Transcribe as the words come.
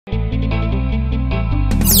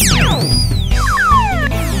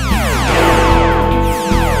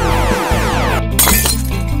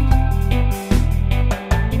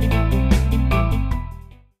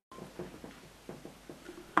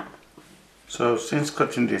So since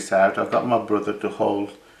cutting this out, I've got my brother to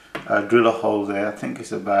drill a hole there. I think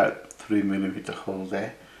it's about 3mm hole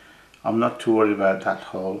there. I'm not too worried about that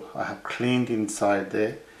hole. I have cleaned inside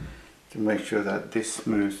there to make sure that this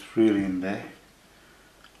moves freely in there,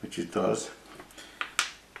 which it does.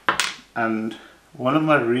 And one of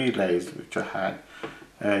my relays which I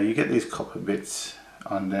had, you get these copper bits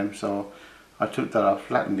on them, so I took that off,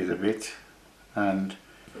 flattened it a bit, and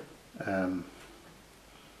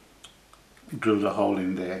drilled a hole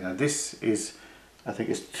in there. Now this is, I think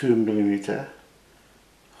it's 2mm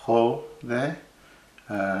hole there.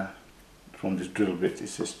 From this drill bit it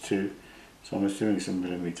says 2, so I'm assuming it's a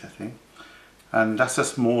millimeter thing, and that's a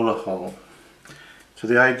smaller hole. So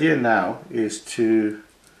the idea now is to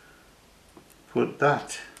put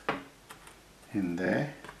that in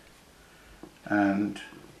there, and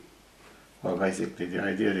well, basically the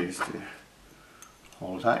idea is to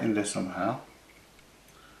hold that in there somehow,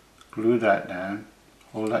 glue that down,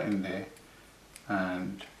 hold that in there,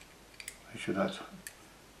 and make sure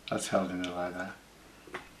that's held in there like that,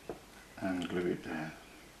 and glue it down.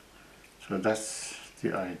 So that's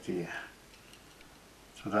the idea.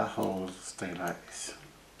 So that hole will stay like this.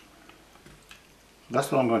 That's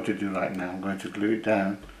what I'm going to do right now. I'm going to glue it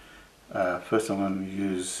down. First I'm going to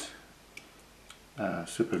use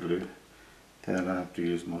super glue, then I'm going to have to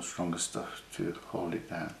use more stronger stuff to hold it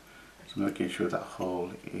down. So making sure that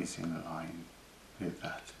hole is in line with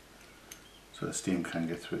that, so the steam can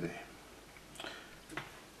get through there.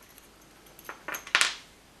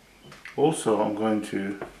 Also, I'm going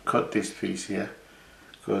to cut this piece here,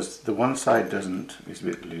 because the one side doesn't, it's a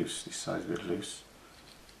bit loose, this side is a bit loose,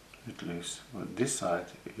 but this side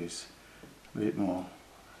is a bit more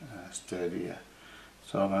sturdier.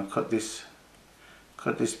 So I'm going to cut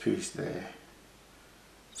this piece there,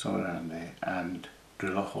 somewhere around there, and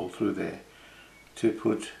drill a hole through there to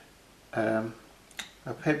put a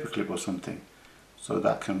paper clip or something, so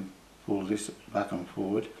that can pull this back and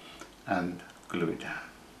forward and glue it down.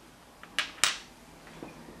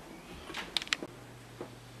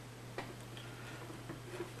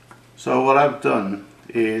 So what I've done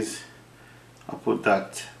is I put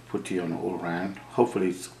that putty on all around. Hopefully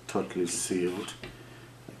it's totally sealed.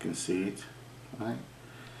 You can see it, right?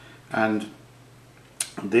 And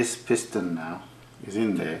this piston now is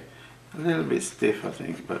in there, a little bit stiff I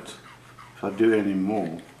think, but if I do any more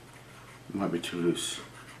it might be too loose.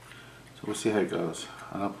 So we'll see how it goes.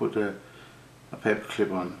 And I'll put a paper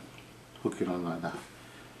clip on, hook it on like that.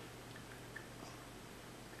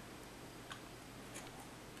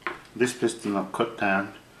 This piston I've cut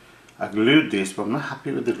down. I glued this, but I'm not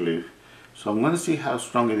happy with the glue, so I'm going to see how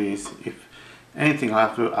strong it is. If anything, I'll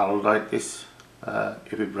have to alloy this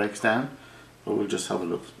if it breaks down, but we'll just have a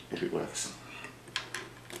look if it works.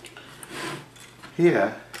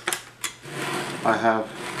 Here I have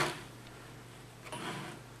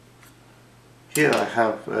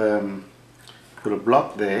put a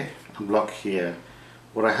block there, a block here.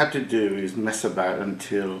 What I had to do is mess about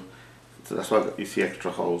until, so that's why you see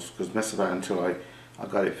extra holes, because mess about until I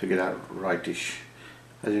got it figured out rightish.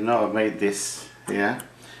 As you know, I made this here,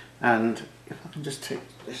 and if I can just take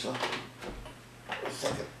this off a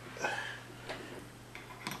second.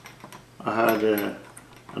 I had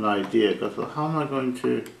an idea, but I thought, how am I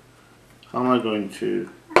going to,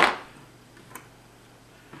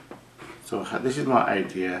 so this is my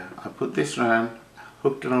idea. I put this around,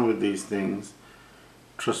 hooked it on with these things.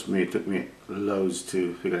 Trust me, it took me loads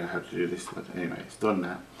to figure out how to do this, but anyway, it's done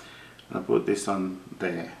now. And I put this on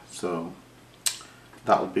there, so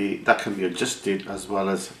that can be adjusted as well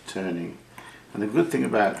as turning. And the good thing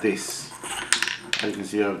about this, as you can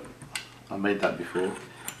see, I made that before.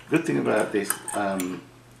 The good thing about this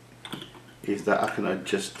is that I can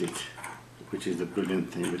adjust it, which is the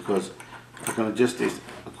brilliant thing, because I can adjust it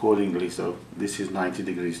accordingly. So this is 90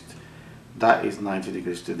 degrees. That is 90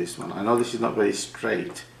 degrees to this one. I know this is not very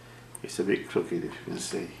straight, it's a bit crooked if you can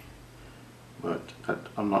see, but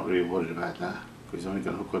I'm not really worried about that, because I'm only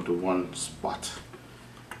going to hook onto one spot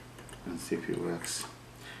and see if it works.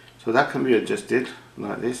 So that can be adjusted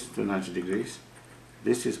like this to 90 degrees.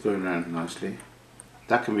 This is going around nicely.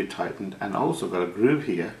 That can be tightened, and I also got a groove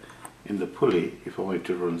here in the pulley if I wanted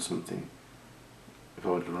to run something.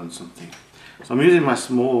 So I'm using my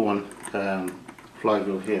small one,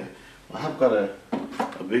 flywheel here. I have got a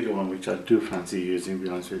bigger one which I do fancy using, to be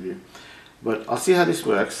honest with you. But I'll see how this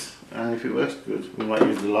works, and if it works good, we might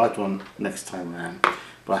use the large one next time around.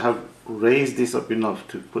 But I have raised this up enough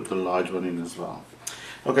to put the large one in as well.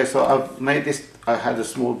 Okay, so I've made this, I had a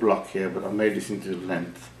small block here, but I made this into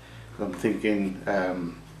length. I'm thinking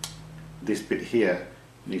this bit here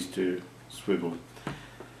needs to swivel.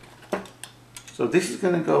 So this is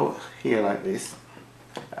going to go here like this.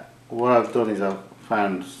 What I've done is I've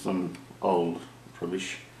found some old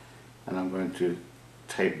rubbish and I'm going to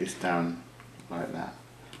tape this down like that.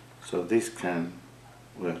 So this can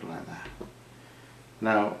work like that.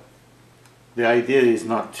 Now the idea is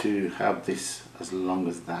not to have this as long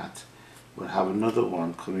as that, but have another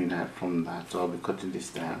one coming out from that. So I'll be cutting this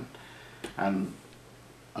down, and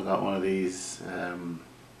I got one of these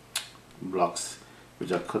blocks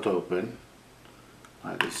which I cut open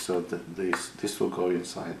like this, so that this will go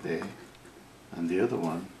inside there, and the other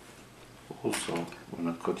one also, when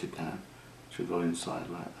I cut it down, should go inside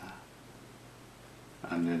like that.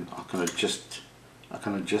 And then I can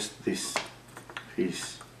adjust this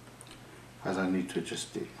piece as I need to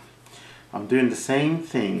adjust it. I'm doing the same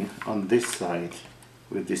thing on this side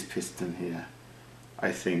with this piston here.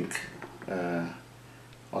 I think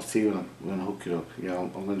I'll see when I hook it up. Yeah,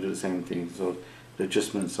 I'm going to do the same thing, so the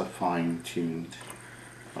adjustments are fine tuned.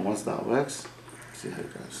 And once that works, see how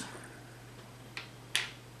it goes.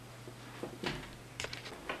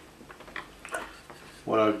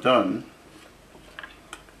 What I've done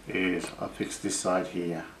is I fixed this side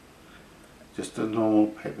here. Just a normal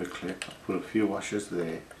paper clip. I put a few washers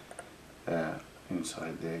there,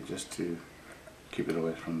 inside there, just to keep it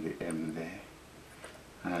away from the end there.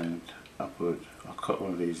 And I cut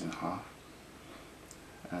one of these in half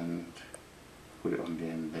and put it on the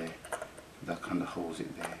end there. That kind of holds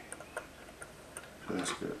it there. So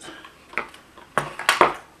that's good.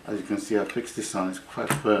 As you can see, I fixed this on. It's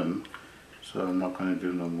quite firm, so I'm not going to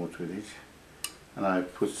do no more with it. And I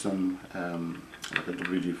put some like a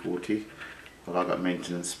WD-40, but I got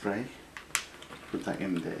maintenance spray. Put that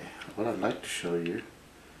in there. What I'd like to show you.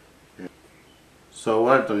 So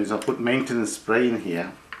what I've done is I put maintenance spray in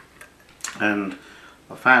here, and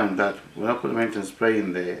I found that when I put the maintenance spray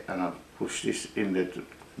in there and I pushed this in there to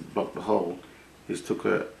block the hole, it took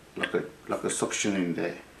like a suction in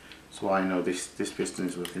there. So I know this piston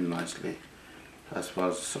is working nicely as far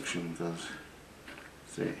as the suction goes.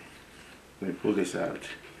 See, when you pull this out,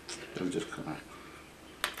 it'll just come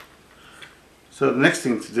out. So the next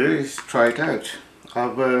thing to do is try it out.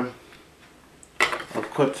 I've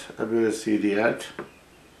cut a bit of CD out,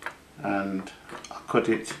 and I cut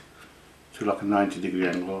it to like a 90-degree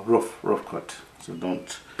angle, rough cut. So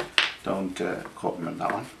don't quote me on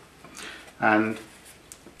that one. And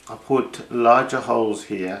I put larger holes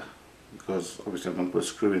here because obviously I'm going to put a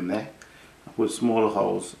screw in there. I put smaller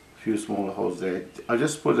holes, a few smaller holes there. I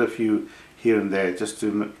just put a few here and there just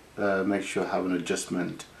to make sure I have an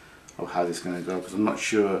adjustment of how this is going to go, because I'm not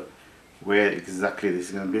sure where exactly this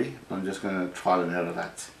is going to be. I'm just going to trial and error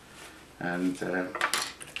that, and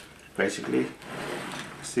basically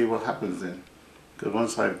see what happens then. Because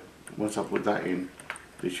once I put that in,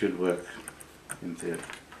 it should work in theory.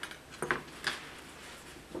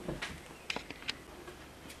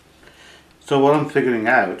 So what I'm figuring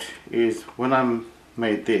out is when I'm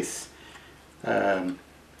made this,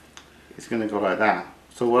 it's going to go like that.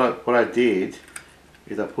 So what I did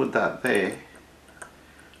is I put that there,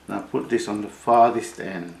 and I put this on the farthest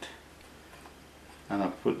end, and I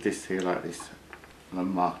put this here like this, and I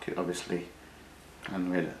mark it obviously,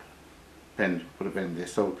 and made a bend, put a bend there.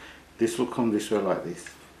 So this will come this way like this.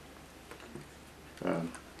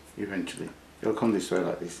 Eventually it'll come this way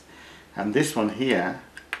like this. And this one here,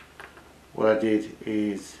 what I did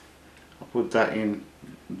is I put that in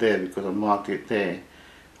there because I marked it there.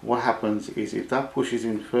 What happens is if that pushes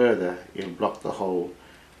in further, it'll block the hole.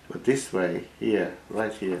 But this way here,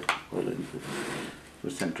 right here, well, let me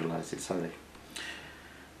centralize it, sorry.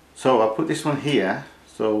 So I put this one here,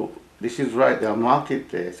 so this is right there, I mark it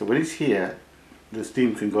there. So when it's here, the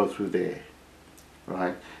steam can go through there,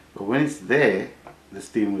 right? But when it's there, the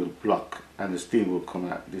steam will block and the steam will come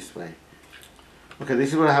out this way. Okay,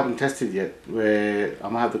 this is what I haven't tested yet, where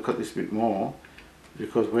I'm gonna have to cut this a bit more,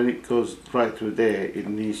 because when it goes right through there,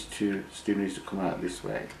 steam needs to come out this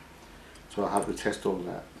way. So I'll have to test all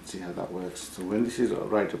that and see how that works. So when this is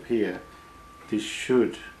right up here, this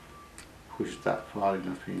should push that far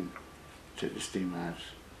enough in to take the steam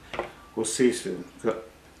out. We'll see soon.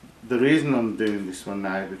 The reason I'm doing this one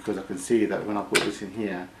now is because I can see that when I put this in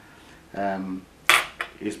here,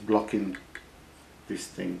 it's blocking this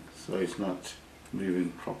thing, so it's not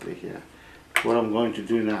moving properly here. What I'm going to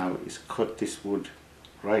do now is cut this wood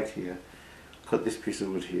right here, cut this piece of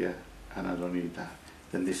wood here, and I don't need that.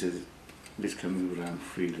 Then this can move around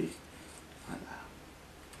freely like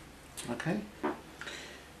that.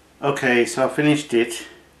 Okay, so I finished it,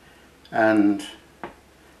 and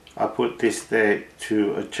I put this there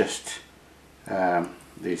to adjust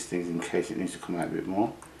these things in case it needs to come out a bit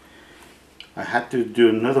more. I had to do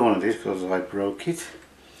another one of these because I broke it.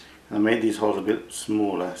 And I made these holes a bit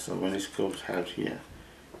smaller, so when this goes out here,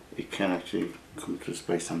 it can actually come to the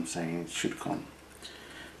space I'm saying it should come.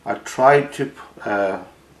 I tried to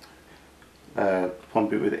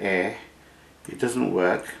pump it with air. It doesn't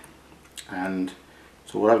work, and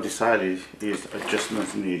so what I've decided is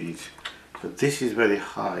adjustments needed. So this is very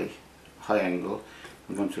high angle.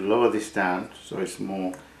 I'm going to lower this down so it's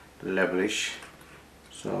more levelish.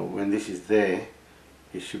 So when this is there,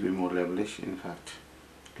 it should be more levelish. In fact,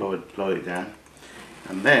 lower it down,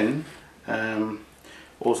 and then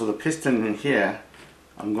also the piston in here.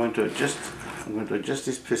 I'm going to adjust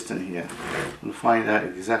this piston here and find out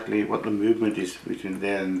exactly what the movement is between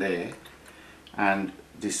there and there, and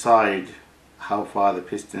decide how far the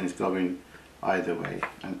piston is going either way,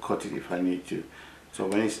 and cut it if I need to. So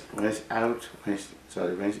when it's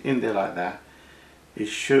in there like that, it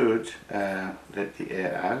should let the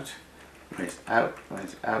air out. When it's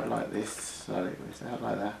out like this, when it's out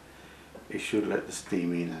like that, it should let the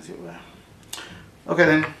steam in, as it were. Okay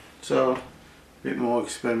then, so a bit more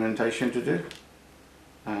experimentation to do,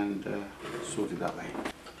 and sort it that way.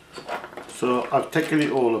 So I've taken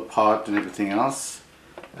it all apart and everything else.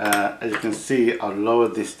 As you can see, I've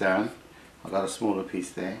lowered this down. I've got a smaller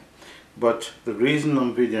piece there. But the reason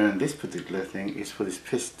I'm videoing this particular thing is for this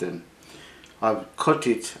piston. I've cut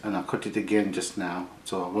it, and I cut it again just now,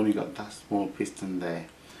 so I've only got that small piston there.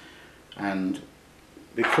 And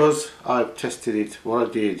because I've tested it, what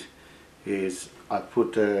I did is I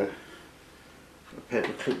put a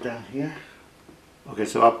paper clip down here. Okay,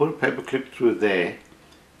 so I put a paper clip through there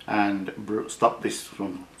and stop this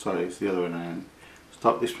from, sorry, it's the other one around.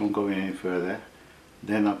 Stop this from going any further.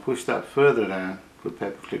 Then I push that further down, put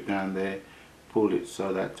paper clip down there, pull it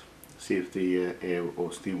so that, see if the air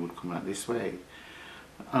or steam would come out this way.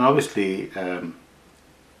 And obviously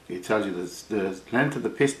it tells you that the length of the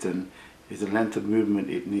piston is the length of movement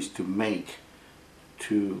it needs to make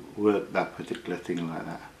to work that particular thing like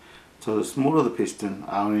that. So the smaller the piston,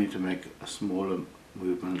 I only need to make a smaller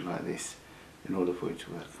movement like this in order for it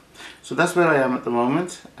to work. So that's where I am at the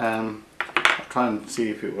moment. I'll try and see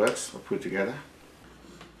if it works. I'll put it together.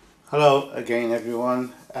 Hello again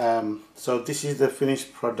everyone. So this is the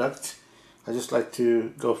finished product. I just like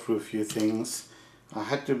to go through a few things. I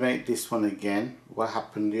had to make this one again. What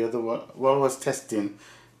happened, the other one, while I was testing,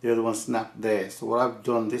 the other one snapped there. So what I've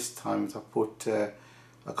done this time is I put a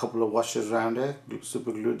couple of washers around there,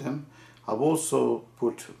 super glued them. I've also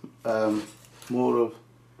put more of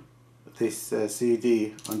this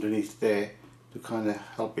CD underneath there to kind of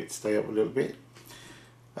help it stay up a little bit.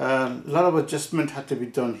 A lot of adjustment had to be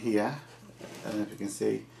done here. I don't know if you can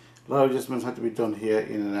see. A lot of adjustments had to be done here,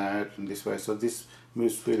 in and out and this way, so this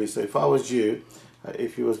moves freely. So if I was you,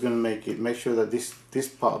 if you was going to make it, make sure that this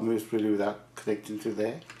part moves freely without connecting to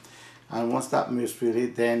there. And once that moves freely,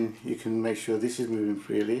 then you can make sure this is moving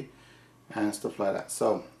freely and stuff like that.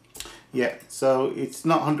 So yeah, so it's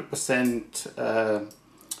not 100%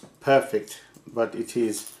 perfect, but it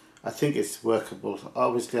is, I think it's workable.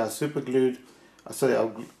 Obviously I super glued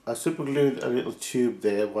a little tube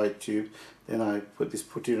there, white tube, then I put this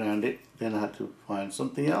putty around it, then I had to find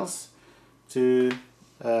something else to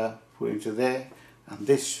put into there, and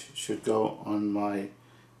this should go on my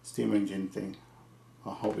steam engine thing.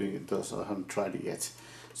 I'm hoping it does. I haven't tried it yet.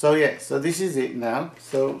 So yeah, so this is it now.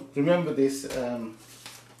 So remember this,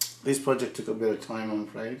 this project took a bit of time, I'm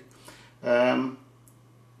afraid. I'm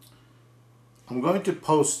going to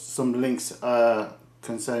post some links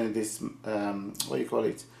concerning this, what you call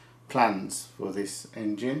it, plans for this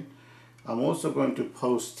engine. I'm also going to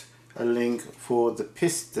post a link for the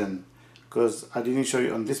piston, because I didn't show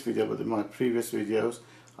you on this video, but in my previous videos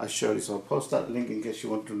I showed it. So I'll post that link in case you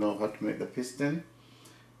want to know how to make the piston.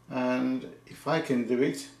 And if I can do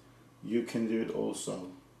it, you can do it also.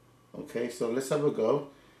 Okay, so let's have a go.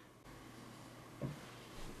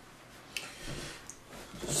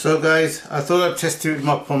 So guys, I thought I'd test it with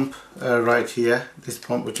my pump right here, this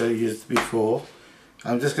pump which I used before.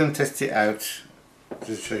 I'm just going to test it out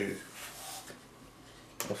to show you.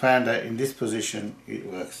 I found that in this position it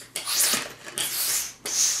works.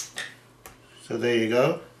 So there you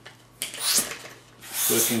go,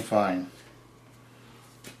 working fine.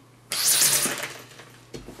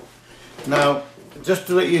 Now just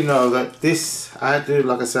to let you know that this, I had to,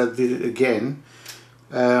 like I said, did it again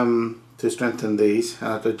to strengthen these.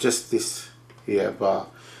 I had to adjust this here bar,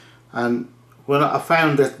 and when I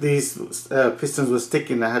found that these pistons were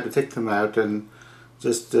sticking, I had to take them out and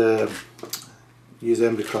just use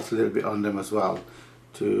ember cloth a little bit on them as well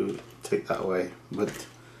to take that away. But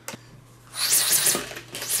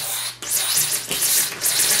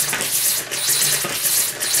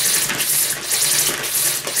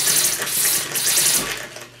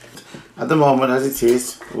the moment, as it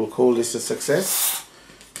is, we'll call this a success.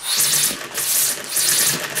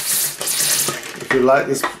 If you like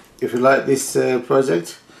this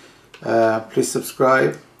project, please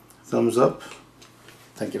subscribe, thumbs up.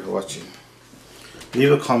 Thank you for watching.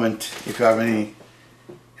 Leave a comment if you have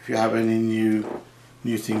any new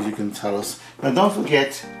things you can tell us. Now don't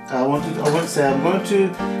forget, I'm going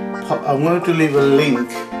to leave a link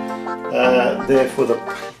there for the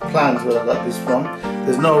plans where I got this from.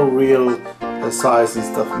 There's no real size and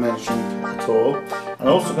stuff mentioned at all. I'm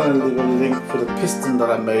also going to leave a link for the piston that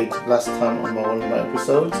I made last time on one of my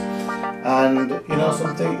episodes. And you know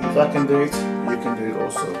something, if I can do it, you can do it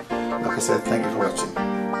also. Like I said, thank you for watching.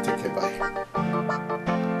 Take care, bye.